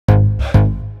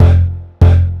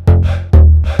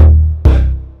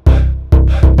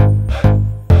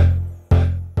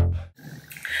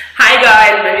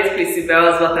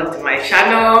welcome to my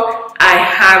channel. I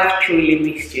have truly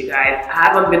missed you guys. I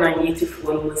haven't been on YouTube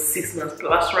for almost 6 months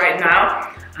plus right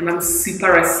now, and I'm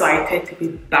super excited to be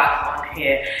back on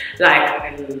here. Like,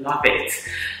 I love it.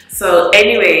 So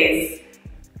anyways,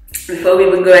 before we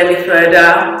even go any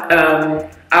further,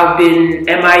 I've been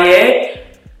MIA,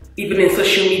 even in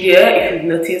social media. If you've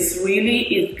noticed, really,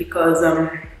 it's because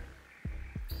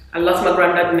I lost my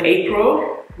granddad in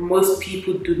April. Most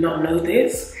people do not know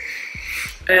this.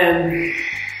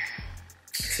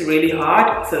 It's really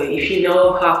hard. So if you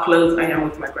know how close I am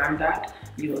with my granddad,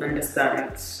 you will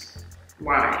understand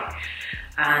why.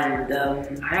 And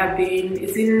I have been.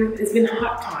 It's been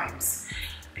hard times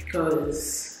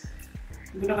because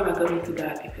we're not gonna go into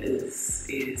that because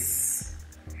it's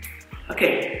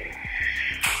okay.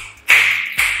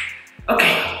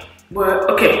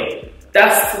 Okay.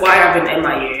 That's why I've been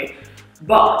MIA,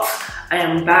 but I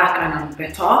am back and I'm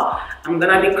better. I'm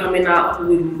gonna be coming out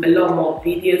with a lot more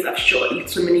videos. I've shot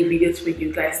so many videos for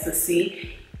you guys to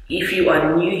see. If you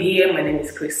are new here, my name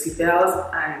is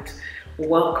ChrissyBales and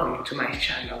welcome to my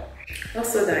channel.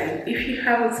 Also guys, if you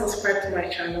haven't subscribed to my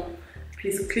channel,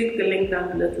 please click the link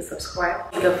down below to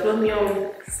subscribe. You can follow me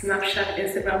on Snapchat,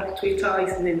 Instagram, Twitter.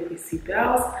 His name is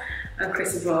ChrissyBales and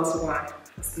ChrissyBales1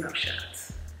 for Snapchat.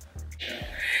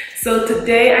 So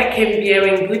today I came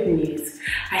bearing good news.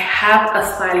 I have a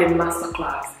styling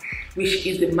masterclass, which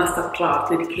is the masterclass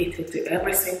dedicated to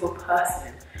every single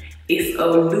person. It's a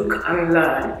look and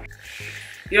learn.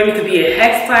 You don't need to be a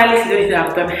hairstylist, you don't need to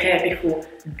have done hair before.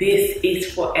 This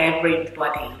is for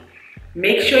everybody.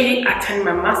 Make sure you attend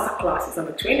my masterclass. It's on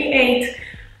the 28th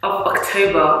of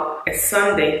October, a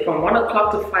Sunday, from 1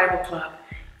 o'clock to 5 o'clock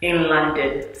in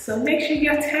London. So make sure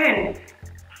you attend.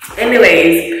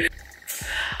 Anyways,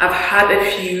 I've had a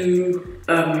few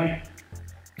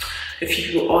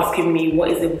people asking me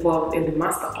what is involved in the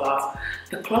masterclass.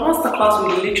 The masterclass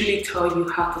will literally tell you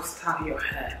how to style your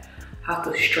hair, how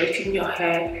to straighten your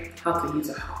hair, how to use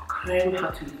a hair comb, how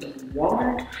to use a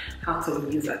wand, how to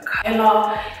use a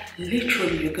curler.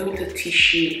 Literally, we're going to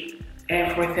teach you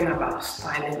everything about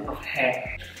styling of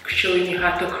hair, showing you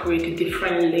how to create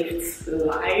different lifts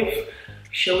live,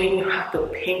 showing you how to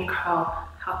pin curl,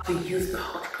 how to use the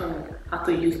hot comb, how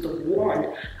to use the wand,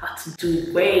 how to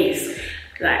do waves.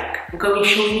 Like, I'm going to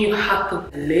show you how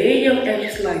to lay your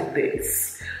edges like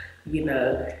this, you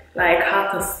know, like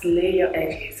how to slay your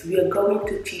edges. We are going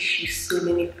to teach you so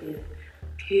many things.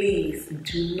 Please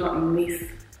do not miss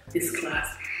this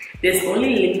class. There's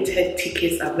only limited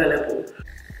tickets available.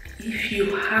 If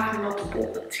you have not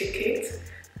bought a ticket,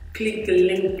 click the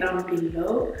link down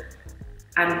below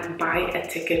and buy a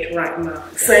ticket right now.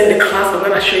 So in the class, I'm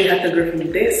going to show you how to go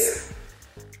from this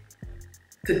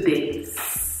to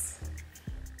this.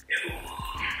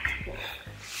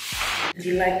 Would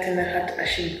you like to know how to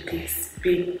achieve these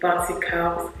big bouncy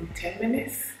curls in 10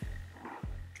 minutes?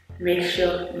 Make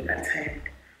sure you attend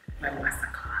my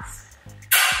masterclass.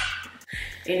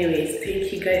 Anyways,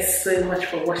 thank you guys so much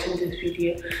for watching this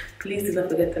video. Please do not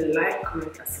forget to like,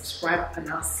 comment, and subscribe, and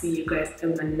I'll see you guys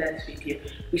in my next video,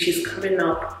 which is coming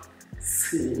up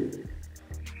soon.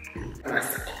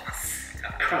 Masterclass,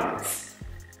 I promise.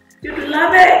 You'd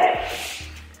love it.